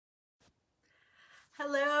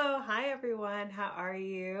Hello, hi everyone. How are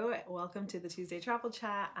you? Welcome to the Tuesday Travel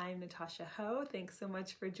Chat. I'm Natasha Ho. Thanks so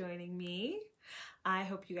much for joining me. I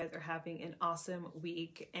hope you guys are having an awesome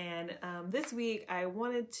week. And this week, I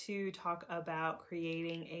wanted to talk about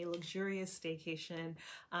creating a luxurious staycation.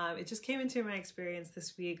 It just came into my experience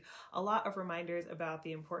this week, a lot of reminders about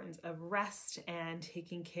the importance of rest and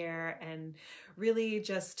taking care and really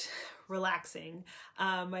just relaxing.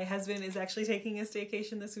 My husband is actually taking a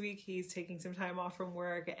staycation this week. He's taking some time off from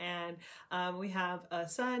work, and we have a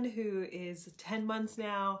son who is 10 months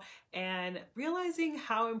now, and realizing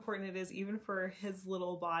how important it is even for his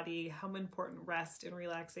little body, how important rest and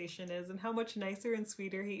relaxation is, and how much nicer and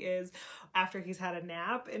sweeter he is after he's had a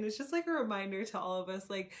nap. And it's just like a reminder to all of us,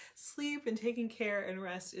 like sleep and taking care and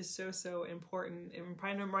rest is so important.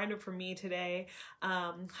 And a reminder for me today.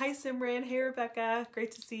 Hi Simran, hey Rebecca,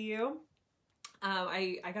 great to see you.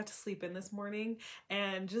 I got to sleep in this morning,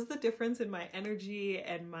 and just the difference in my energy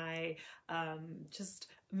and my just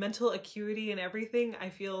mental acuity and everything, I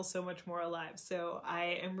feel so much more alive. So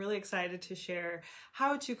I am really excited to share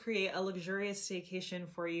how to create a luxurious staycation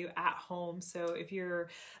for you at home. So if you've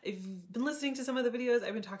been listening to some of the videos,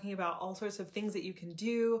 I've been talking about all sorts of things that you can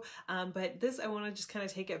do, but this I want to just kind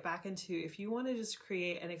of take it back into, if you want to just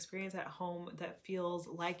create an experience at home that feels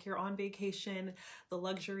like you're on vacation, the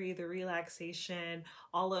luxury, the relaxation,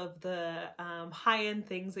 all of the high-end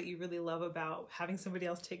things that you really love about having somebody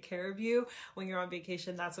else take care of you when you're on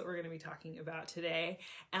vacation, that's what we're going to be talking about today.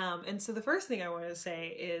 And so the first thing I want to say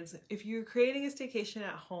is, if you're creating a staycation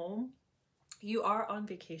at home, you are on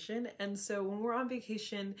vacation. And so when we're on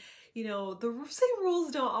vacation, you know, the same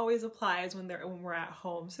rules don't always apply as when we're at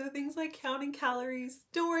home. So things like counting calories,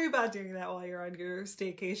 don't worry about doing that while you're on your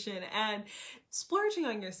staycation, and splurging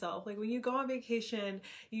on yourself. Like when you go on vacation,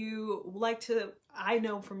 you like to, I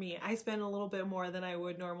know for me, I spend a little bit more than I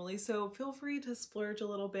would normally. So feel free to splurge a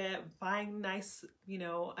little bit, buying nice, you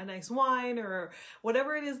know, a nice wine or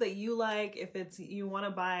whatever it is that you like. If it's, you want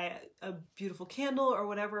to buy a beautiful candle or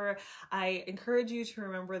whatever, I encourage you to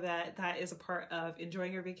remember that that is a part of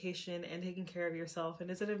enjoying your vacation and taking care of yourself,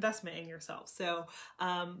 and it's an investment in yourself. So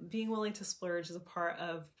being willing to splurge is a part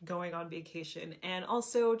of going on vacation. And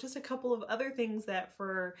also just a couple of other things that,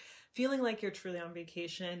 for feeling like you're truly on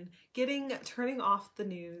vacation, turning off the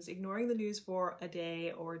news, ignoring the news for a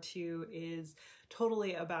day or two is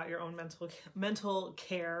totally about your own mental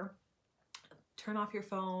care. Turn off your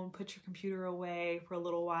phone, put your computer away for a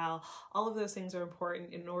little while. All of those things are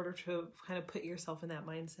important in order to kind of put yourself in that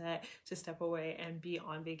mindset to step away and be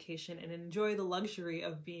on vacation and enjoy the luxury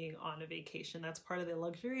of being on a vacation. That's part of the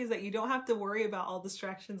luxury, is that you don't have to worry about all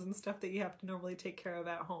distractions and stuff that you have to normally take care of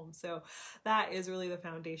at home. So that is really the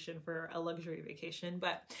foundation for a luxury vacation.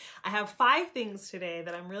 But I have 5 things today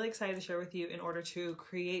that I'm really excited to share with you in order to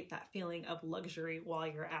create that feeling of luxury while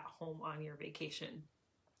you're at home on your vacation.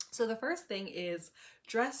 So the first thing is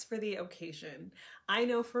dress for the occasion. I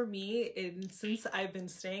know for me, since I've been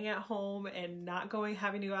staying at home and not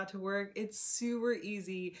having to go out to work, it's super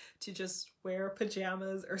easy to just wear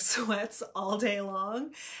pajamas or sweats all day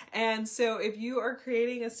long. And so if you are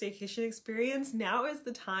creating a staycation experience, now is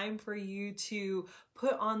the time for you to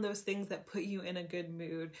put on those things that put you in a good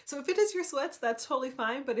mood. So if it is your sweats, that's totally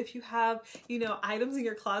fine. But if you have, you know, items in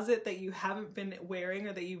your closet that you haven't been wearing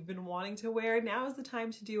or that you've been wanting to wear, now is the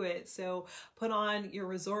time to do it. So put on your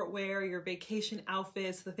resort wear, your vacation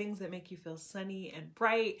outfits, the things that make you feel sunny and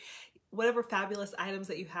bright. Whatever fabulous items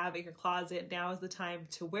that you have in your closet, now is the time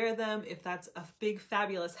to wear them. If that's a big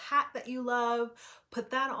fabulous hat that you love, put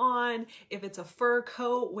that on. If it's a fur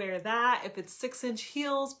coat, wear that. If it's 6-inch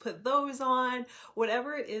heels, put those on.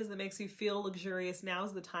 Whatever it is that makes you feel luxurious,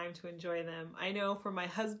 now's the time to enjoy them. I know for my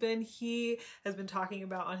husband, he has been talking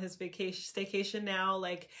about on his staycation now,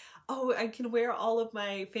 like, oh, I can wear all of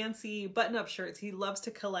my fancy button-up shirts. He loves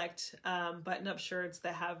to collect button-up shirts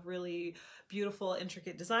that have really beautiful,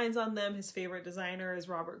 intricate designs on them. His favorite designer is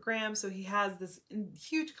Robert Graham, so he has this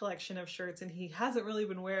huge collection of shirts, and he hasn't really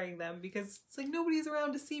been wearing them because it's like nobody's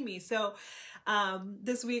around to see me. So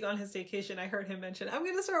this week on his staycation, I heard him mention, I'm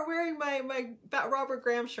gonna start wearing my Robert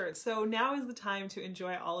Graham shirts. So now is the time to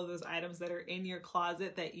enjoy all of those items that are in your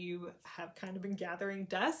closet that you have kind of been gathering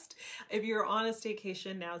dust. If you're on a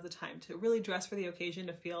staycation, now's the time to really dress for the occasion,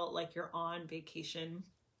 to feel like you're on vacation.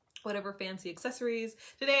 Whatever fancy accessories.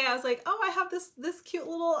 Today I was like, oh, I have this cute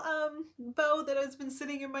little bow that has been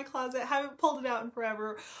sitting in my closet, haven't pulled it out in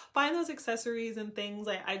forever. Find those accessories and things.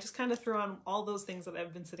 I just kind of threw on all those things that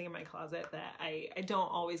have been sitting in my closet that I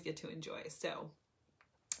don't always get to enjoy. So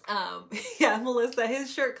Um, yeah, Melissa,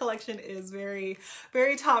 his shirt collection is very,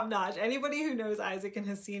 very top notch. Anybody who knows Isaac and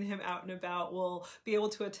has seen him out and about will be able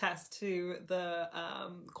to attest to the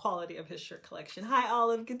quality of his shirt collection. Hi,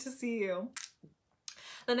 Olive, good to see you.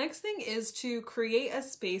 The next thing is to create a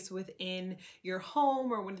space within your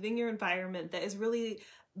home or within your environment that is really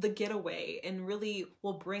the getaway and really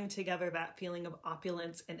will bring together that feeling of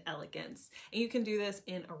opulence and elegance. And you can do this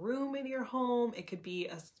in a room in your home. It could be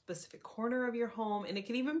a specific corner of your home. And it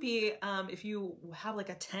could even be if you have like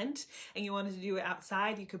a tent and you wanted to do it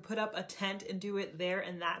outside, you could put up a tent and do it there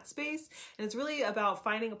in that space. And it's really about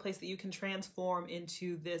finding a place that you can transform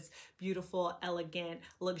into this beautiful, elegant,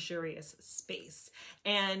 luxurious space.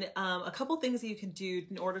 And a couple things that you can do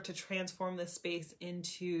in order to transform this space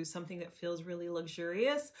into something that feels really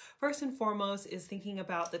luxurious. First and foremost is thinking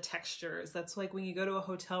about the textures. That's like when you go to a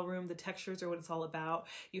hotel room, the textures are what it's all about.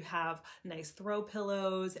 You have nice throw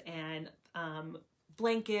pillows and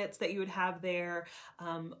blankets that you would have there,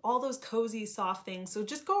 all those cozy, soft things. So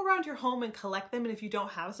just go around your home and collect them. And if you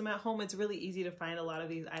don't have some at home, it's really easy to find a lot of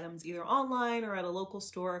these items either online or at a local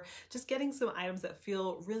store. Just getting some items that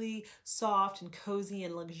feel really soft and cozy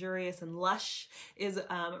and luxurious and lush is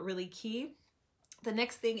really key. The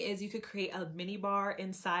next thing is you could create a mini bar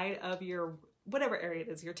inside of your whatever area it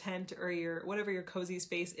is, your tent or your whatever your cozy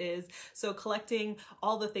space is. So collecting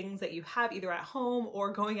all the things that you have either at home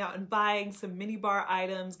or going out and buying some mini bar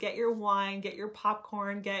items, get your wine, get your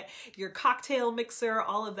popcorn, get your cocktail mixer,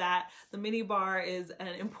 all of that. The mini bar is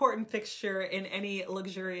an important fixture in any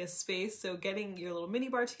luxurious space. So getting your little mini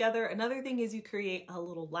bar together. Another thing is you create a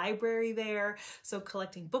little library there. So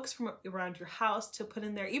collecting books from around your house to put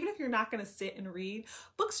in there. Even if you're not going to sit and read,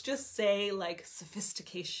 books just say like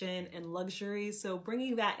sophistication and luxury. So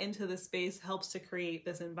bringing that into the space helps to create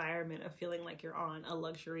this environment of feeling like you're on a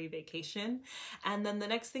luxury vacation. And then the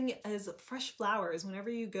next thing is fresh flowers. Whenever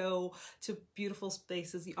you go to beautiful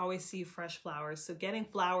spaces, you always see fresh flowers. So getting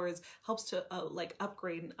flowers helps to like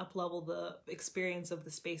upgrade and up-level the experience of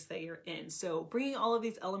the space that you're in. So bringing all of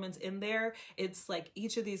these elements in there, it's like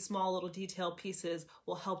each of these small little detail pieces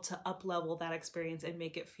will help to up-level that experience and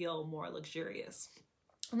make it feel more luxurious.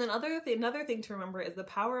 And then another thing to remember is the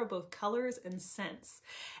power of both colors and scents.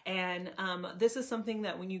 And this is something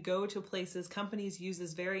that when you go to places, companies use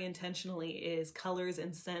this very intentionally, is colors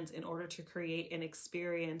and scents in order to create an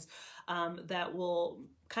experience that will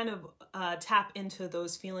kind of tap into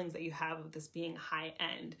those feelings that you have of this being high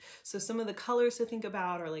end. So some of the colors to think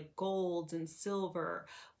about are like golds and silver,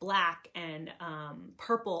 black and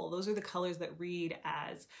purple. Those are the colors that read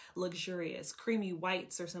as luxurious. Creamy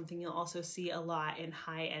whites are something you'll also see a lot in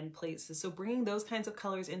high end places. So bringing those kinds of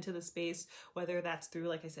colors into the space, whether that's through,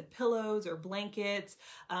 like I said, pillows or blankets,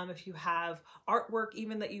 if you have artwork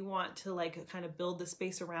even that you want to like kind of build the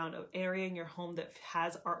space around an area in your home that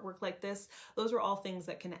has artwork like this, those are all things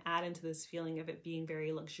that can add into this feeling of it being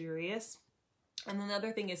very luxurious. And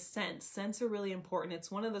another thing is scents. Scents are really important.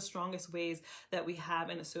 It's one of the strongest ways that we have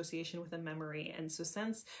an association with a memory. And so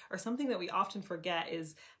scents are something that we often forget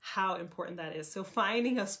is how important that is. So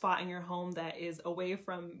finding a spot in your home that is away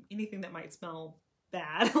from anything that might smell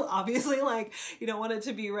bad. Obviously, like you don't want it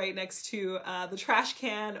to be right next to the trash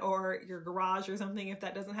can or your garage or something if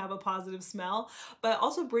that doesn't have a positive smell, but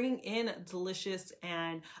also bringing in delicious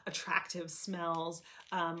and attractive smells.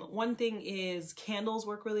 One thing is candles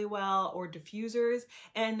work really well, or diffusers,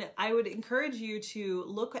 and I would encourage you to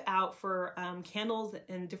look out for candles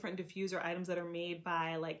and different diffuser items that are made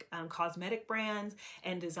by like cosmetic brands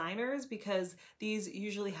and designers, because these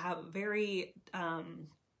usually have very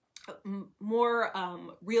more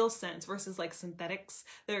real scents versus like synthetics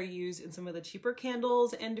that are used in some of the cheaper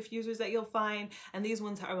candles and diffusers that you'll find. And these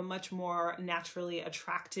ones have a much more naturally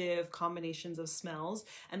attractive combinations of smells,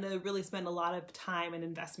 and they really spend a lot of time and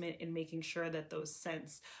investment in making sure that those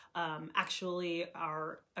scents actually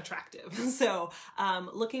are attractive. So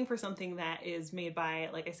looking for something that is made by,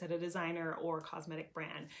 like I said, a designer or cosmetic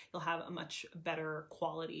brand, you'll have a much better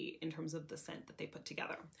quality in terms of the scent that they put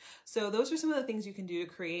together. So those are some of the things you can do to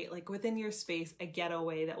create, like within your space, a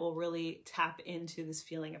getaway that will really tap into this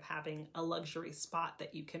feeling of having a luxury spot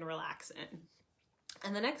that you can relax in.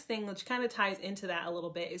 And the next thing, which kind of ties into that a little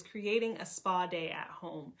bit, is creating a spa day at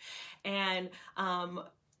home. And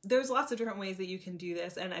there's lots of different ways that you can do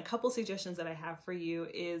this, and a couple suggestions that I have for you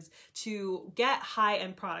is to get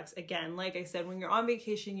high-end products. Again, like I said, when you're on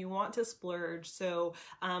vacation, you want to splurge. So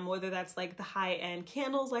whether that's like the high-end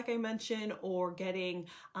candles, like I mentioned, or getting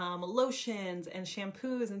lotions and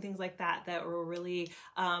shampoos and things like that that will really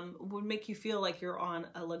would make you feel like you're on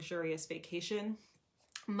a luxurious vacation.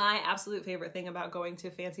 My absolute favorite thing about going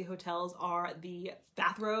to fancy hotels are the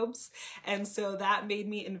bathrobes. And so that made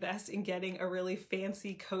me invest in getting a really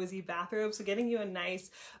fancy, cozy bathrobe. So getting you a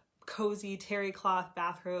nice, cozy terry cloth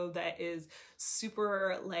bathrobe that is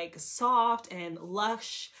super like soft and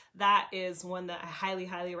lush, that is one that I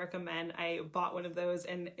highly recommend. I bought one of those,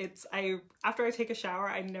 and after I take a shower,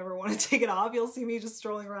 I never want to take it off. You'll see me just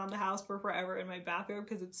strolling around the house for forever in my bathrobe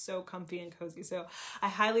because it's so comfy and cozy. So I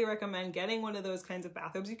highly recommend getting one of those kinds of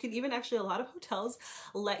bathrobes. You can even actually, a lot of hotels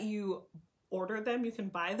let you order them. You can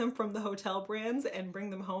buy them from the hotel brands and bring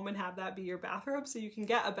them home and have that be your bathrobe. So you can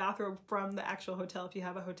get a bathrobe from the actual hotel if you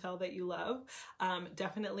have a hotel that you love.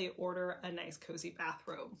 Definitely order a nice cozy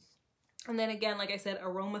bathrobe. And then again, like I said,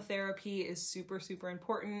 aromatherapy is super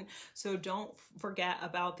important. So don't forget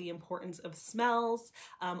about the importance of smells.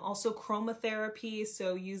 Also chromotherapy,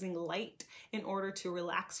 so using light in order to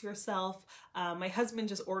relax yourself. My husband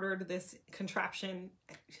just ordered this contraption.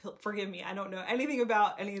 Forgive me, I don't know anything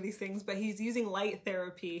about any of these things, but he's using light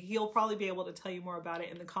therapy. He'll probably be able to tell you more about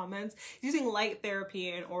it in the comments. He's using light therapy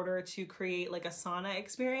in order to create like a sauna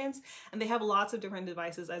experience. And they have lots of different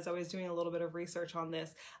devices. As I was doing a little bit of research on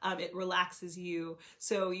this, it relaxes you.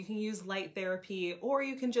 So you can use light therapy, or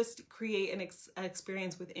you can just create an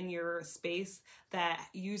experience within your space that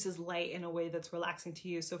uses light in a way that's relaxing to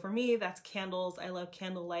you. So for me, that's candles. I love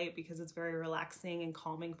candlelight because it's very relaxing and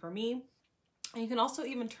calming for me. And you can also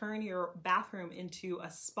even turn your bathroom into a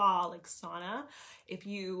spa, like sauna. If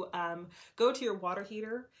you go to your water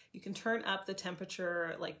heater, you can turn up the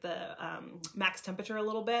temperature, like the max temperature a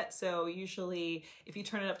little bit. So usually if you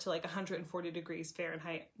turn it up to like 140 degrees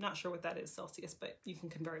Fahrenheit, not sure what that is Celsius, but you can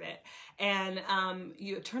convert it. And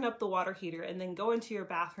you turn up the water heater and then go into your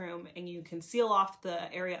bathroom, and you can seal off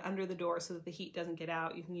the area under the door so that the heat doesn't get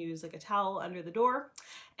out. You can use like a towel under the door,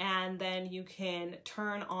 and then you can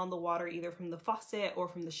turn on the water either from the faucet or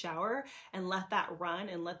from the shower and let that run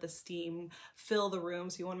and let the steam fill the room.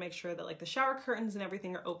 So you want to make sure that like the shower curtains and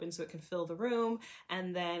everything are open so it can fill the room,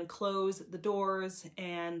 and then close the doors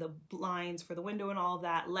and the blinds for the window and all of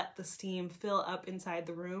that. Let the steam fill up inside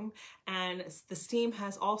the room, and the steam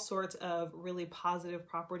has all sorts of really positive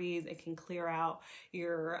properties. It can clear out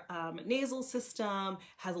your nasal system,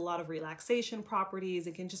 has a lot of relaxation properties.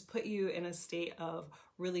 It can just put you in a state of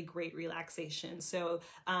really great relaxation. So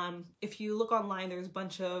if you look online, there's a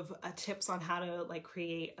bunch of tips on how to like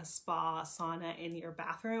create a spa sauna in your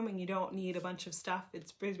bathroom, and you don't need a bunch of stuff.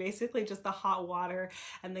 It's basically just the hot water,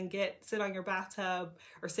 and then sit on your bathtub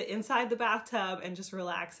or sit inside the bathtub and just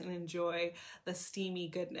relax and enjoy the steamy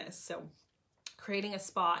goodness. So creating a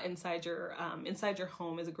spa inside your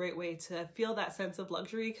home is a great way to feel that sense of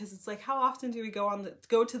luxury, because it's like, how often do we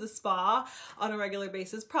go to the spa on a regular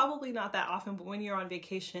basis? Probably not that often, but when you're on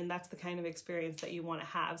vacation, that's the kind of experience that you want to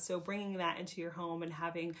have. So bringing that into your home and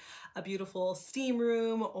having a beautiful steam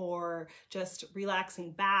room or just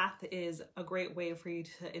relaxing bath is a great way for you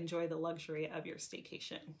to enjoy the luxury of your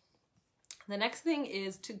staycation. The next thing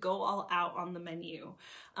is to go all out on the menu.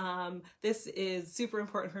 This is super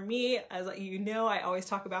important for me. As you know, I always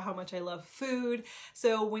talk about how much I love food.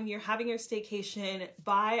 So when you're having your staycation,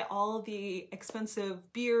 buy all of the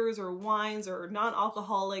expensive beers or wines or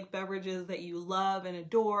non-alcoholic beverages that you love and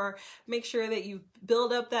adore. Make sure that you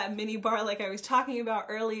build up that mini bar like I was talking about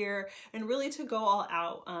earlier, and really to go all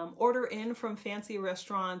out. Order in from fancy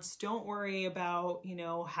restaurants. Don't worry about,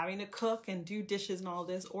 having to cook and do dishes and all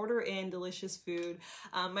this. Order in delicious food.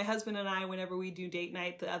 My husband and I, whenever we do date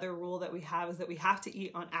night, the other rule that we have is that we have to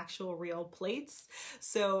eat on actual real plates.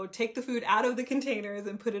 So take the food out of the containers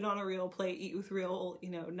and put it on a real plate, eat with real,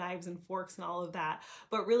 knives and forks and all of that.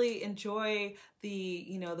 But really enjoy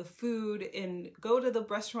the food, and go to the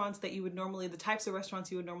restaurants that you would normally, the types of restaurants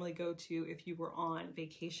you would normally go to if you were on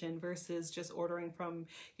vacation, versus just ordering from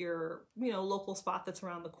your, local spot that's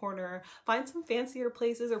around the corner. Find some fancier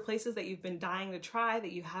places or places that you've been dying to try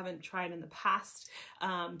that you haven't tried in the past.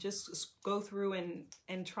 Just go through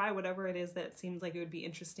and try whatever it is that seems like it would be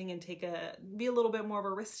interesting, and be a little bit more of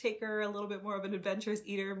a risk taker, a little bit more of an adventurous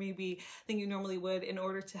eater maybe than you normally would, in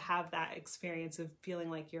order to have that experience of feeling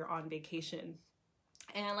like you're on vacation.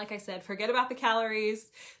 And like I said, forget about the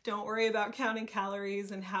calories. Don't worry about counting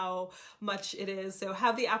calories and how much it is. So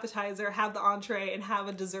have the appetizer, have the entree, and have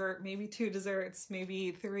a dessert, maybe 2 desserts,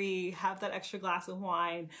 maybe 3, have that extra glass of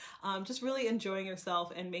wine. Just really enjoying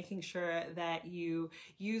yourself and making sure that you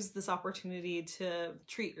use this opportunity to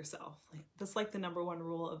treat yourself. That's like the number one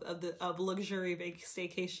rule of luxury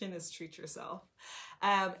staycation is treat yourself.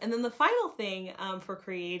 And then the final thing for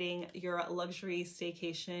creating your luxury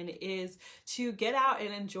staycation is to get out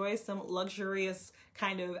and enjoy some luxurious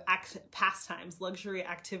kind of pastimes, luxury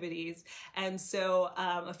activities. And so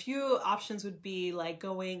a few options would be like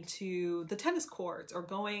going to the tennis courts or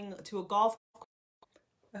going to a golf.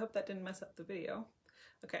 I hope that didn't mess up the video.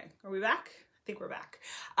 Okay, are we back? I think we're back.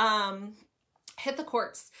 Hit the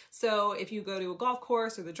courts. So if you go to a golf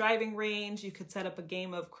course or the driving range, you could set up a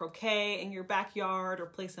game of croquet in your backyard or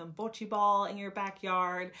play some bocce ball in your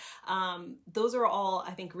backyard. Those are all,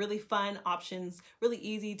 I think, really fun options, really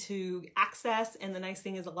easy to access. And the nice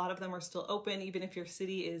thing is a lot of them are still open. Even if your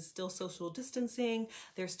city is still social distancing,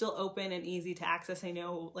 they're still open and easy to access. I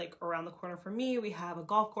know like around the corner from me, we have a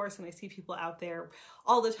golf course and I see people out there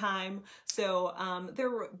all the time. So there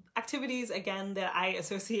are activities, again, that I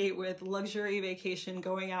associate with luxury vacation,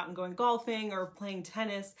 going out and going golfing or playing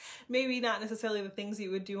tennis. Maybe not necessarily the things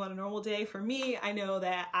you would do on a normal day. For me, I know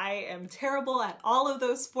that I am terrible at all of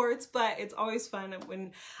those sports, but it's always fun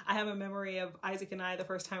when I have a memory of Isaac and I, the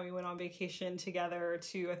first time we went on vacation together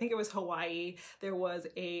to, I think it was Hawaii, there was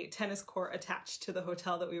a tennis court attached to the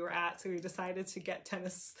hotel that we were at. So we decided to get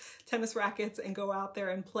tennis rackets and go out there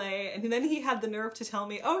and play. And then he had the nerve to tell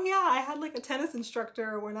me, oh yeah, I had like a tennis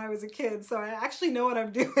instructor when I was a kid, so I actually know what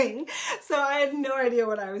I'm doing. So I had no idea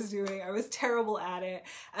what I was doing. I was terrible at it.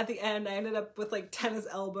 At the end, I ended up with like tennis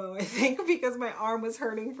elbow, I think, because my arm was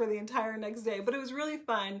hurting for the entire next day. But it was really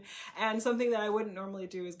fun, and something that I wouldn't normally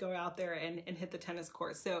do is go out there and hit the tennis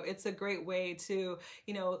court. So it's a great way to,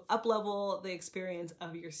 you know, up-level the experience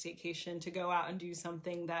of your staycation, to go out and do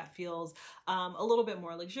something that feels a little bit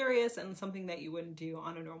more luxurious and something that you wouldn't do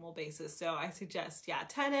on a normal basis. So I suggest, yeah,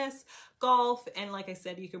 tennis, golf, and like I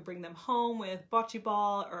said, you can bring them home with bocce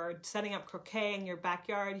ball or setting up croquet in your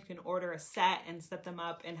backyard. You can order a set and set them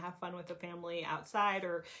up and have fun with the family outside,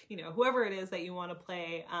 or, you know, whoever it is that you want to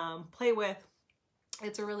play with.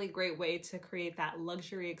 It's a really great way to create that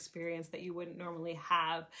luxury experience that you wouldn't normally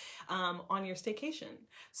have on your staycation.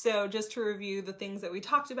 So just to review the things that we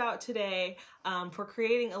talked about today, for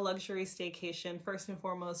creating a luxury staycation, first and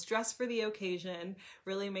foremost, dress for the occasion.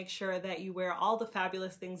 Really make sure that you wear all the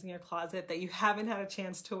fabulous things in your closet that you haven't had a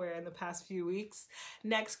chance to wear in the past few weeks.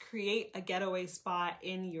 Next, create a getaway spot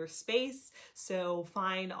in your space. So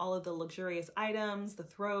find all of the luxurious items, the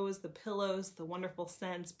throws, the pillows, the wonderful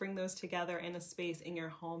scents, bring those together in a space in your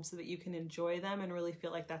home so that you can enjoy them and really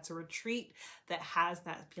feel like that's a retreat that has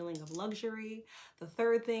that feeling of luxury. The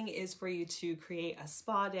third thing is for you to create a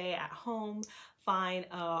spa day at home. Find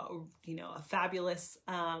a fabulous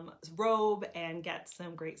robe and get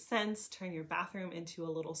some great scents. Turn your bathroom into a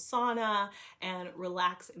little sauna and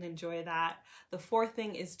relax and enjoy that. The fourth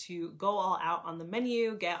thing is to go all out on the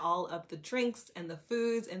menu, get all of the drinks and the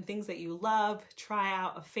foods and things that you love. Try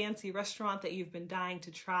out a fancy restaurant that you've been dying to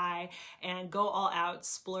try and go all out,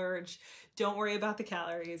 splurge. Don't worry about the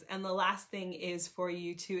calories. And the last thing is for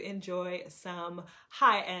you to enjoy some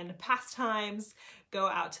high-end pastimes. Go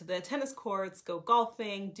out to the tennis courts, go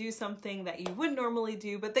golfing, do something that you wouldn't normally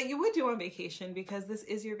do, but that you would do on vacation, because this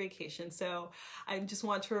is your vacation. So I just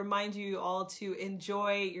want to remind you all to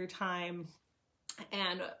enjoy your time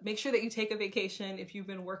and make sure that you take a vacation if you've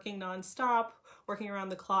been working nonstop, working around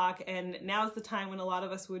the clock. And now's the time when a lot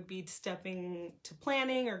of us would be stepping to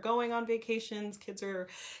planning or going on vacations. Kids are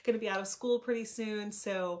going to be out of school pretty soon.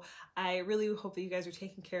 So I really hope that you guys are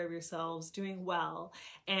taking care of yourselves, doing well.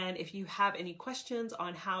 And if you have any questions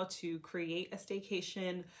on how to create a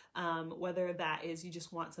staycation, whether that is you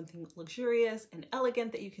just want something luxurious and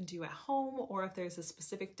elegant that you can do at home, or if there's a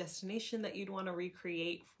specific destination that you'd want to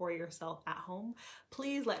recreate for yourself at home,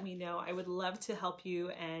 please let me know. I would love to help you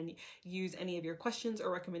and use any of your questions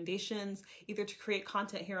or recommendations, either to create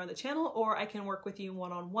content here on the channel, or I can work with you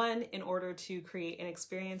one-on-one in order to create an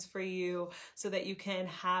experience for you so that you can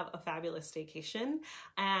have a fabulous staycation.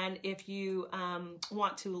 And if you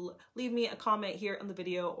want to leave me a comment here on the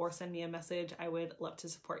video or send me a message, I would love to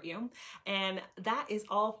support you. And that is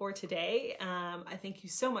all for today. I thank you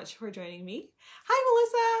so much for joining me. Hi,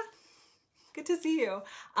 Melissa. Good to see you.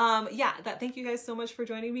 Thank you guys so much for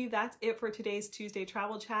joining me. That's it for today's Tuesday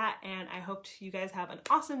travel chat, and I hope you guys have an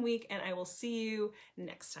awesome week, and I will see you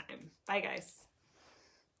next time. Bye, guys.